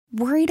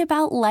Worried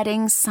about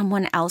letting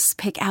someone else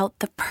pick out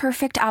the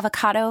perfect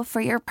avocado for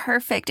your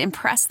perfect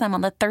impress them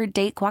on the third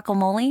date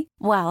guacamole?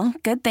 Well,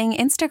 good thing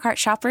Instacart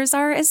shoppers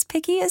are as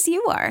picky as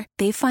you are.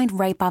 They find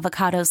ripe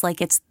avocados like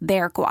it's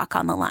their guac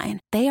on the line.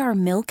 They are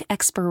milk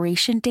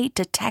expiration date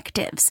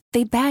detectives.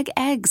 They bag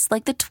eggs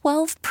like the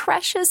 12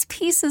 precious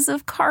pieces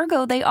of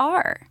cargo they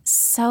are.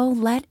 So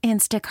let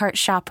Instacart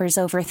shoppers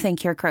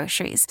overthink your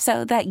groceries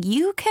so that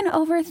you can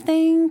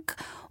overthink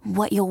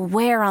what you'll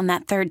wear on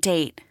that third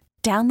date.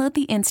 Download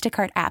the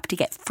Instacart app to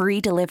get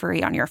free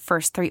delivery on your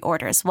first 3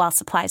 orders while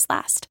supplies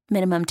last.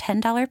 Minimum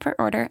 $10 per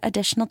order.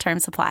 Additional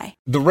terms apply.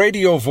 The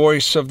radio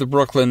voice of the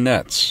Brooklyn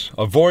Nets.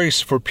 A voice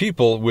for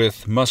people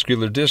with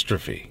muscular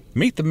dystrophy.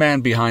 Meet the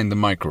man behind the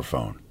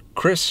microphone,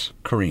 Chris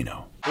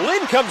Carrino.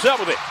 Lynn comes up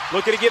with it,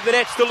 looking to give the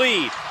Nets the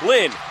lead.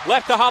 Lynn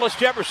left to Hollis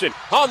Jefferson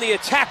on the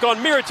attack on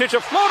Mirotic.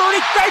 A floater, and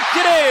he banked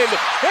it in.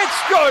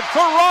 It's good for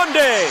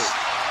Rondae.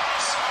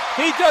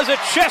 He does a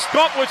chest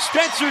bump with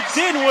Spencer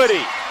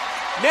Dinwiddie.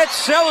 Nets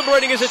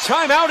celebrating as a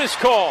timeout is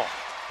called.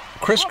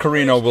 Chris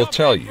Carrino will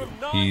tell you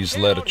he's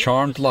led a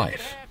charmed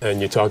life.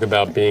 And you talk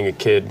about being a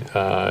kid,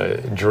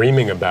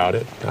 dreaming about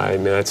it. I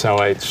mean, that's how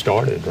I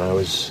started. When I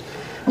was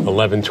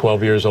 11,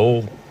 12 years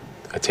old,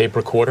 a tape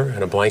recorder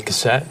and a blank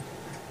cassette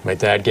my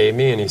dad gave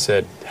me, and he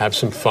said, have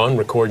some fun,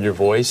 record your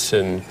voice.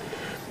 And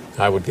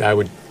I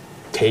would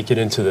take it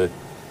into the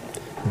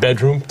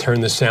bedroom,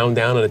 turn the sound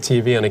down on a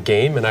TV on a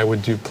game, and I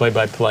would do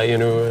play-by-play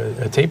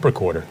into a tape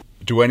recorder.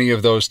 Do any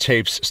of those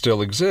tapes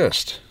still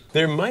exist?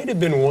 There might have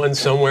been one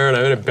somewhere, and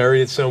I'm going to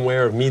bury it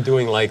somewhere, of me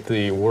doing like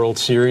the World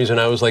Series when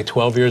I was like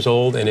 12 years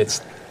old, and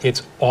it's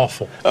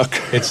awful.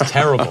 Okay. It's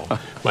terrible.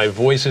 My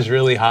voice is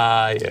really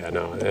high. Yeah,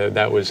 no,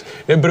 that was.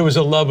 But it was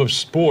a love of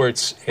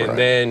sports, and right.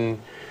 Then,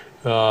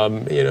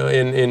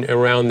 in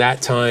around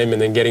that time,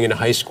 and then getting into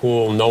high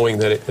school, knowing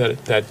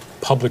that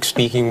public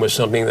speaking was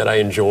something that I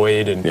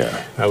enjoyed, and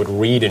yeah. I would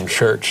read in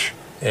church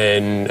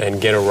and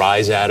get a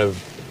rise out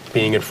of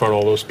being in front of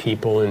all those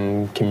people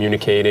and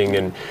communicating,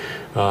 and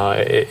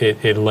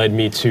it led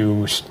me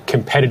to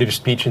competitive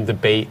speech and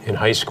debate in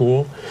high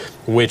school,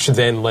 which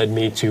then led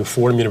me to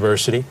Fordham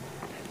University,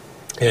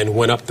 and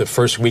went up the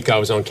first week I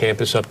was on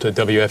campus up to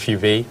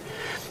WFUV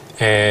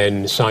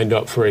and signed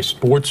up for a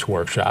sports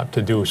workshop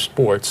to do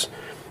sports,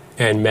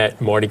 and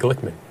met Marty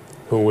Glickman,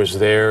 who was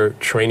there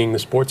training the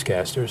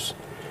sportscasters.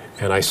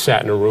 And I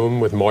sat in a room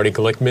with Marty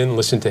Glickman,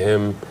 listened to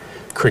him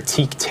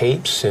critique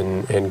tapes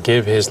and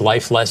give his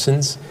life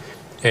lessons,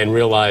 and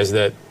realized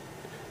that,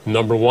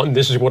 number one,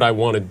 this is what I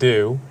want to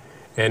do,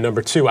 and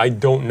number two, I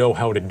don't know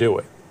how to do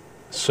it.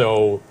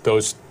 So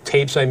those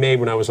tapes I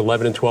made when I was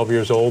 11 and 12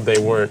 years old,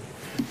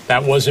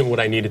 that wasn't what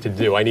I needed to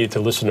do. I needed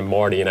to listen to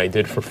Marty, and I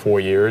did for 4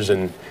 years,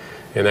 and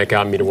that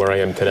got me to where I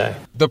am today.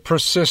 The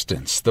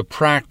persistence, the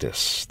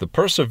practice, the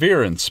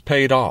perseverance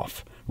paid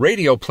off.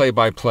 Radio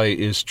play-by-play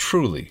is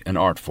truly an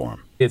art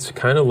form. It's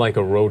kind of like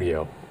a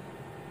rodeo.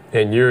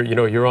 And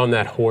you're on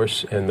that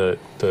horse, and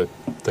the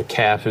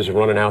calf is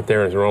running out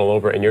there and is running all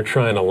over, and you're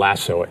trying to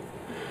lasso it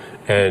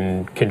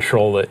and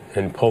control it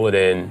and pull it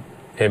in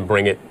and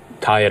bring it,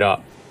 tie it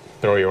up,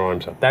 throw your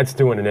arms up. That's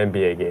doing an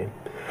NBA game,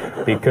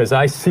 because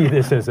I see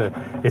this as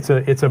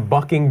it's a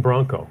bucking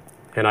bronco,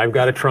 and I've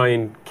got to try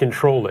and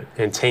control it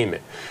and tame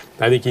it.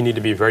 I think you need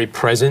to be very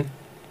present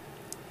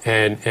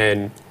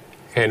and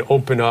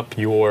open up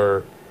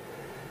your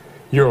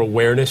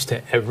awareness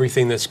to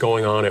everything that's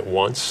going on at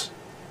once.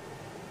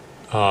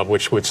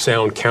 Which would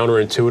sound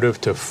counterintuitive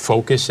to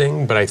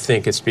focusing, but I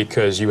think it's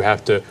because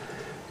whereas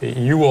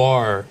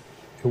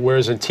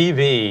in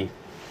TV,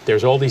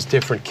 there's all these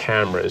different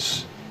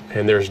cameras,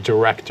 and there's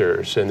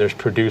directors, and there's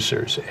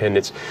producers,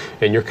 and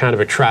you're kind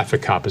of a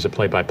traffic cop as a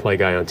play-by-play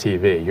guy on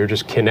TV. You're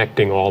just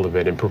connecting all of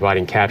it and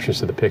providing captions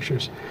to the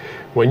pictures.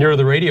 When you're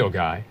the radio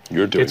guy,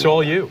 it's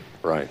all you.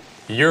 Right.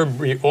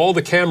 All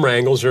the camera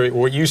angles are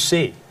what you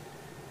see.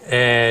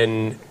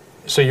 And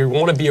so you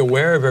want to be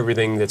aware of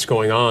everything that's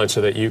going on so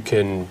that you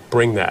can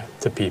bring that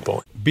to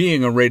people.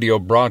 Being a radio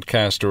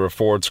broadcaster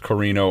affords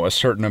Carrino a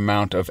certain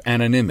amount of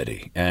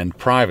anonymity and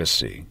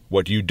privacy.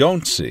 What you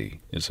don't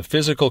see is a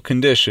physical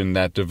condition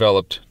that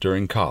developed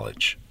during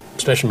college.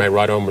 Especially my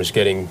right arm was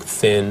getting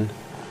thin.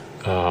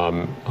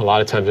 A lot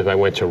of times if I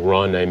went to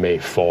run, I may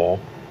fall.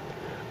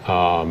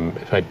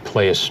 If I'd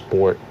play a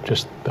sport,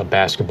 just a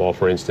basketball,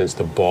 for instance,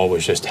 the ball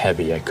was just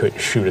heavy. I couldn't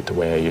shoot it the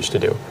way I used to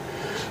do.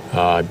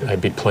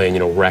 I'd be playing,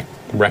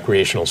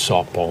 recreational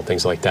softball,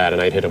 things like that,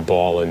 and I'd hit a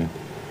ball, and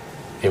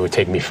it would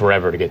take me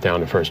forever to get down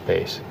to first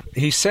base.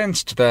 He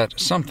sensed that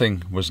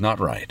something was not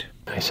right.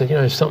 I said,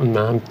 it's something.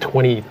 I'm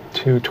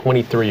 22,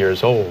 23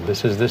 years old.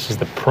 This is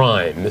the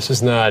prime.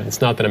 It's not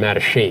that I'm out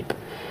of shape.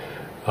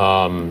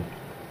 So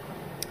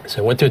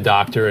I went to a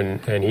doctor,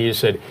 and he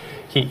just said,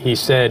 he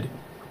said,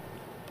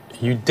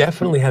 you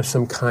definitely have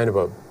some kind of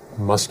a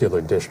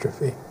muscular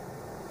dystrophy.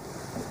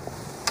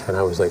 And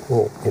I was like,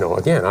 well,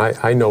 again,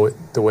 I know it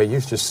the way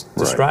you just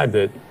described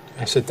it.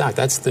 I said, Doc,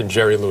 that's the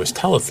Jerry Lewis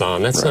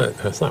telethon. That's not.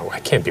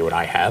 That can't be what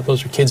I have.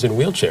 Those are kids in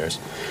wheelchairs.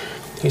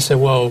 He said,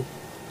 well,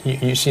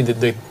 you see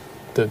the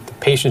the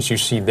patients you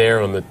see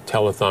there on the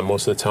telethon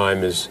most of the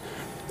time is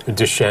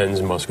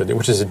Duchenne's muscular,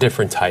 which is a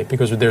different type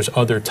because there's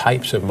other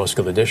types of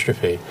muscular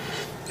dystrophy,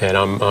 and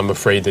I'm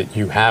afraid that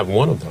you have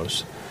one of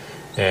those.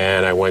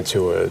 And I went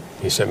to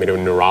he sent me to a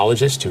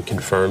neurologist who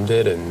confirmed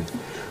it and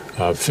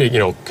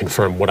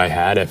confirmed what I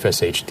had,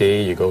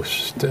 FSHD. You go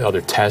to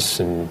other tests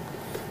and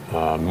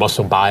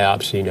muscle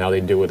biopsy, you know how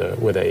they do with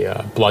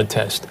a blood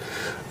test.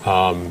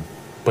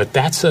 But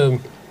that's a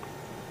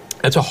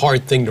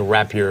hard thing to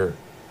wrap your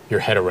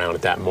head around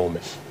at that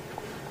moment.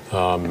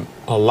 A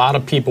lot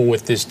of people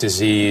with this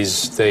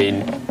disease,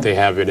 they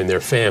have it in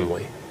their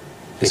family.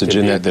 It's a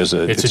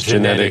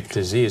genetic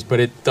disease,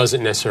 but it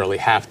doesn't necessarily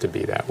have to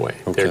be that way.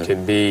 Okay. There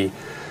can be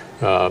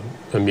a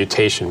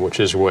mutation, which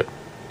is what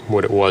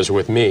it was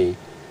with me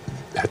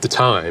at the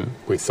time,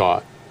 we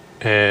thought.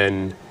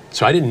 And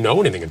so I didn't know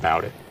anything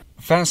about it.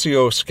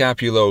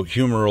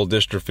 Facioscapulohumeral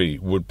dystrophy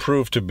would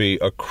prove to be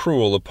a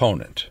cruel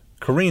opponent.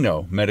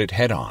 Carino met it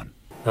head-on.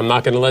 I'm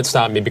not going to let it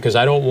stop me because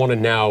I don't want to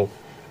now.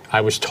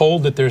 I was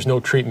told that there's no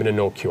treatment and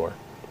no cure.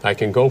 I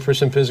can go for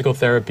some physical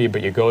therapy,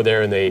 but you go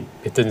there and it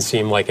didn't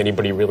seem like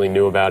anybody really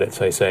knew about it.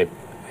 So I say,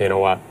 you know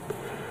what,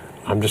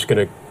 I'm just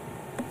going to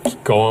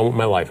go on with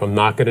my life. I'm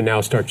not going to now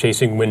start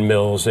chasing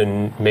windmills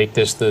and make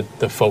this the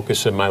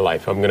focus of my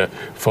life. I'm going to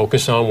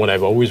focus on what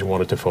I've always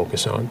wanted to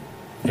focus on,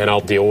 and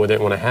I'll deal with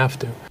it when I have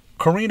to.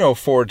 Carino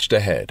forged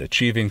ahead,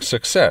 achieving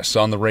success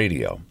on the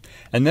radio.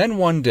 And then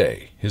one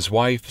day, his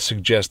wife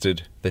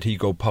suggested that he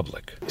go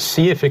public.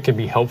 See if it can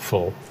be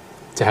helpful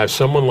to have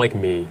someone like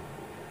me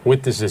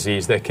with this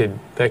disease that can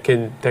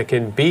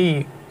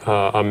be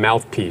a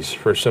mouthpiece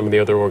for some of the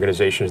other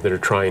organizations that are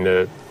trying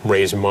to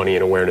raise money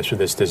and awareness for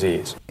this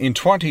disease. In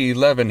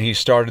 2011, he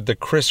started the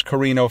Chris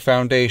Carino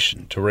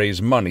Foundation to raise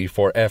money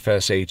for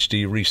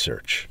FSHD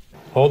research.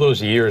 All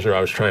those years where I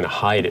was trying to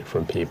hide it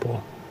from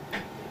people,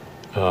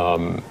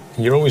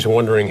 you're always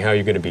wondering how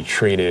you're going to be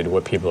treated,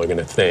 what people are going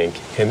to think.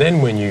 And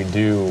then when you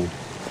do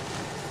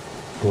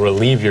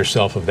relieve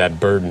yourself of that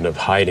burden of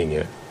hiding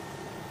it,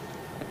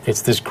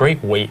 it's this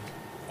great weight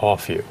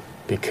off you,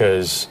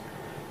 because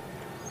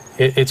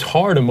it's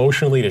hard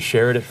emotionally to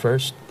share it at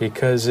first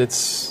because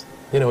it's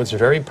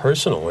very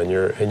personal, and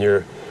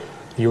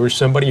you were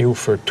somebody who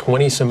for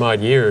 20 some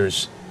odd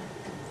years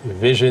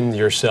envisioned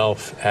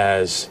yourself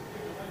as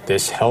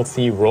this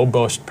healthy,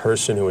 robust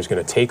person who was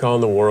going to take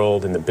on the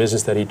world in the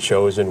business that he'd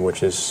chosen,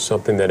 which is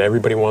something that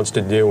everybody wants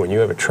to do, and you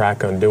have a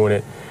track on doing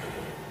it.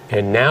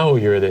 And now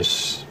you're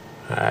this.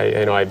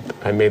 I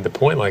made the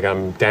point, like,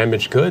 I'm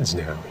damaged goods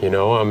now.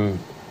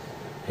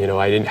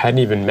 I hadn't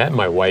even met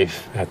my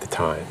wife at the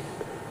time,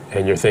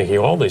 and you're thinking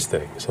all these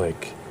things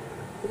like,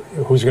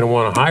 who's going to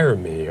want to hire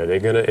me?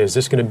 Is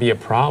this going to be a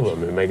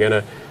problem? Am I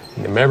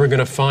ever going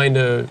to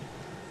find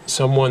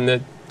someone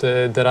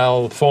that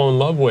I'll fall in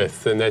love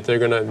with, and that they're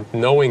going to,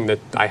 knowing that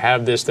I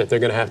have this, that they're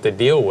going to have to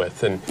deal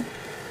with? And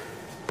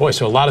boy,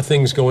 so a lot of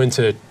things go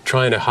into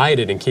trying to hide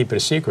it and keep it a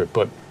secret.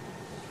 But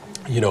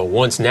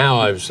once now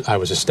I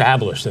was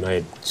established, and I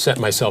had set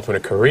myself in a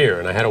career,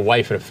 and I had a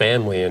wife and a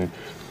family, and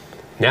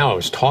now I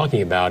was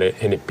talking about it,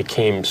 and it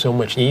became so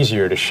much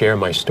easier to share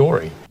my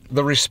story.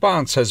 The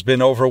response has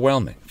been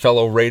overwhelming.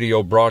 Fellow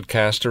radio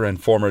broadcaster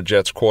and former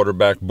Jets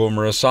quarterback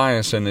Boomer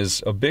Esiason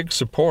is a big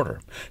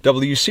supporter.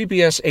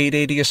 WCBS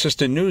 880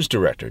 Assistant News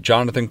Director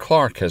Jonathan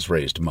Clark has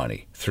raised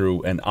money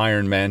through an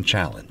Ironman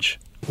challenge.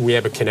 We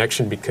have a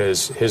connection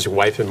because his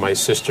wife and my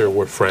sister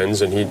were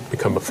friends, and he'd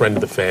become a friend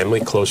of the family,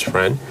 close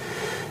friend.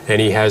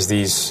 And he has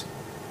these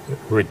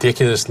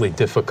ridiculously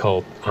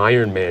difficult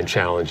Ironman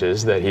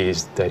challenges that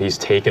he's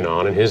taken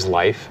on in his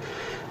life.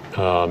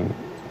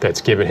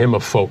 That's given him a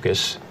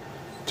focus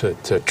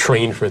to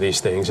train for these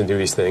things and do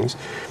these things.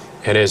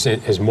 And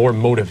as more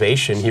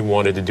motivation, he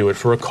wanted to do it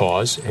for a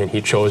cause, and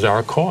he chose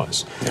our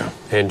cause. Yeah.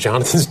 And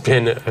Jonathan's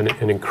been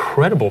an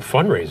incredible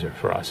fundraiser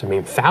for us. I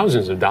mean,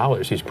 thousands of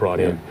dollars he's brought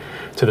in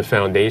to the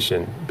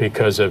foundation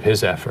because of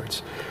his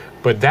efforts.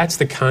 But that's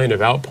the kind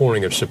of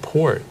outpouring of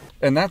support.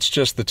 And that's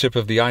just the tip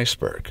of the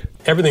iceberg.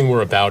 Everything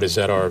we're about is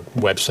at our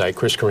website,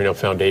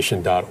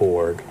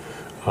 chriscarinofoundation.org.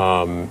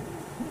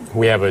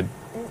 We have a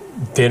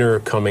dinner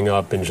coming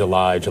up in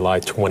July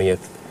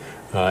 20th,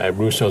 at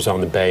Russo's on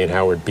the Bay in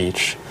Howard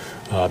Beach.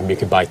 You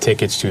can buy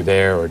tickets to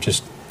there, or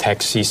just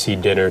text CC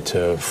Dinner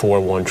to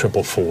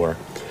 41444.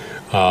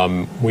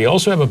 We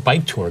also have a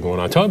bike tour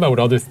going on. Talk about what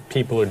other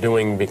people are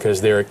doing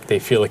because they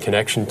feel a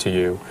connection to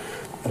you.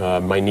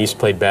 My niece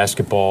played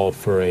basketball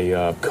for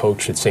a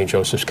coach at St.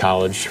 Joseph's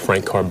College,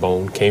 Frank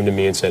Carbone, came to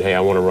me and said, hey,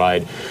 I want to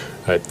ride,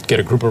 get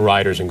a group of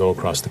riders and go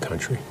across the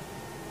country.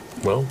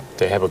 Well,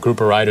 they have a group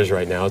of riders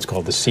right now. It's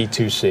called the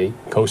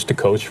C2C, Coast to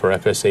Coast for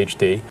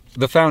FSHD.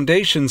 The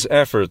foundation's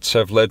efforts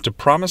have led to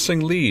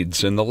promising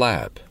leads in the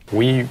lab.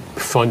 We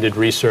funded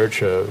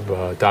research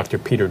of Dr.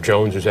 Peter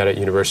Jones, who's at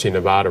University of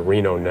Nevada,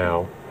 Reno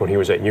now. When he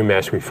was at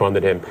UMass, we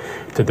funded him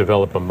to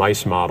develop a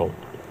mouse model,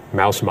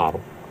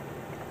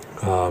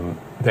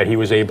 that he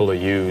was able to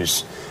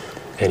use.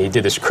 And he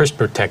did this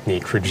CRISPR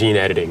technique for gene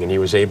editing, and he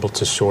was able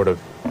to sort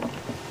of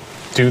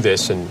do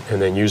this and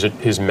then use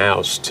his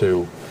mouse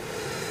to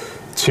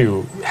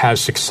to have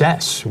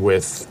success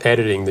with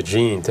editing the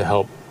gene to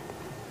help,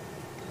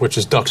 which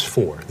is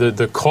DUX4.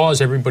 The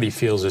cause everybody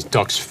feels is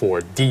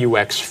DUX4.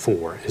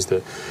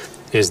 DUX4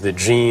 is the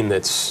gene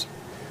that's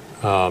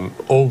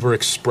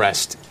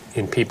overexpressed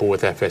in people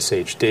with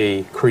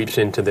FSHD, creeps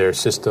into their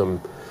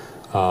system,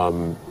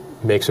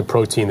 makes a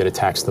protein that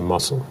attacks the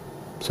muscle.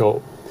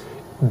 So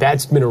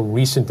that's been a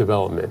recent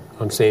development.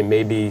 I'm saying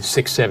maybe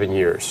 6-7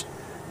 years,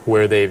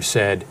 where they've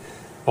said,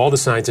 all the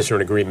scientists are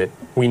in agreement,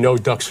 we know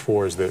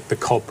DUX4 is the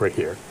culprit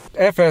here.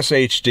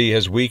 FSHD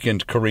has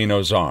weakened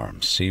Carino's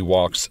arms. He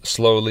walks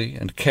slowly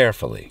and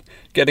carefully.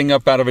 Getting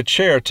up out of a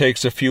chair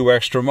takes a few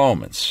extra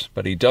moments,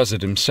 but he does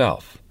it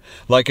himself.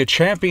 Like a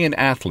champion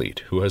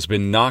athlete who has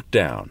been knocked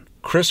down,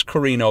 Chris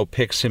Carino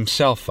picks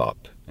himself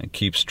up and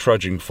keeps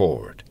trudging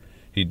forward.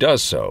 He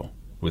does so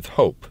with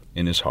hope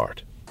in his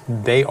heart.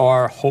 They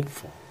are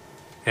hopeful.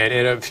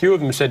 And a few of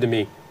them said to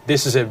me,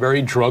 this is a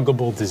very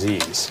druggable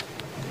disease,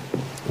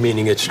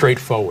 meaning it's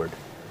straightforward.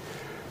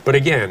 But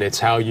again, it's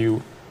how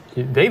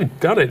they've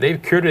done it.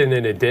 They've cured it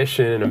in a dish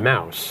and in a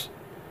mouse.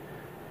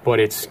 But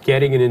it's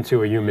getting it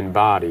into a human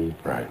body.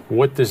 Right.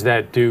 What does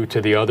that do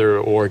to the other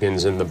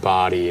organs in the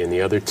body and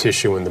the other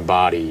tissue in the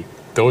body?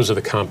 Those are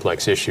the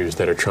complex issues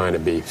that are trying to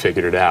be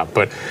figured out.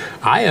 But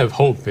I have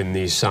hope in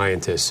these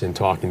scientists in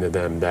talking to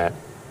them that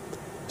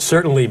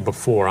certainly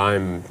before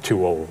I'm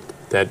too old,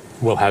 that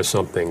we'll have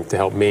something to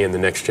help me and the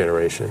next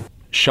generation.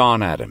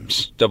 Sean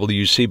Adams,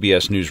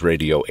 WCBS News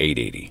Radio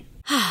 880.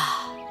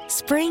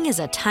 Spring is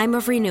a time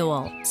of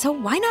renewal, so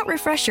why not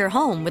refresh your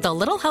home with a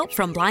little help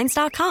from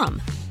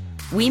Blinds.com?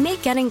 We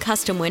make getting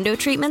custom window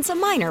treatments a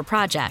minor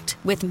project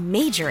with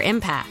major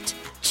impact.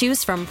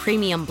 Choose from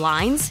premium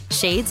blinds,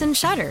 shades, and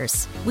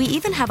shutters. We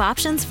even have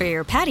options for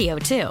your patio,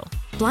 too.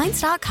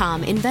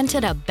 Blinds.com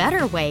invented a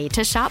better way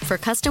to shop for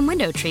custom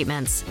window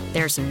treatments.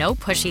 There's no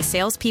pushy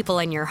salespeople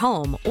in your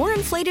home or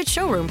inflated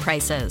showroom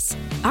prices.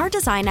 Our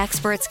design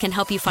experts can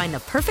help you find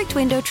the perfect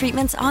window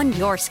treatments on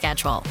your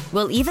schedule.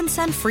 We'll even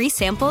send free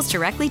samples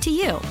directly to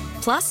you.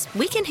 Plus,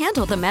 we can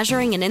handle the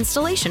measuring and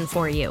installation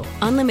for you.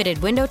 Unlimited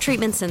window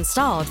treatments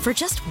installed for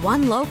just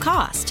one low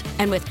cost.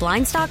 And with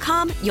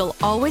Blinds.com, you'll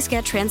always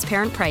get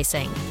transparent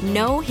pricing.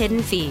 No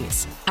hidden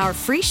fees. Our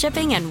free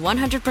shipping and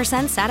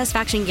 100%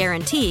 satisfaction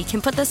guarantee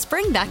can put the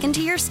spring back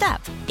into your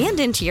step and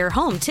into your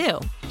home,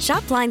 too.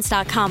 Shop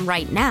Blinds.com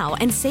right now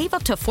and save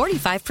up to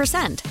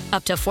 45%.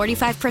 Up to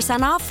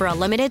 45% off for a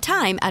limited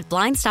time at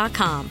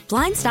Blinds.com.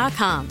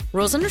 Blinds.com.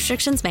 Rules and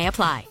restrictions may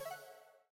apply.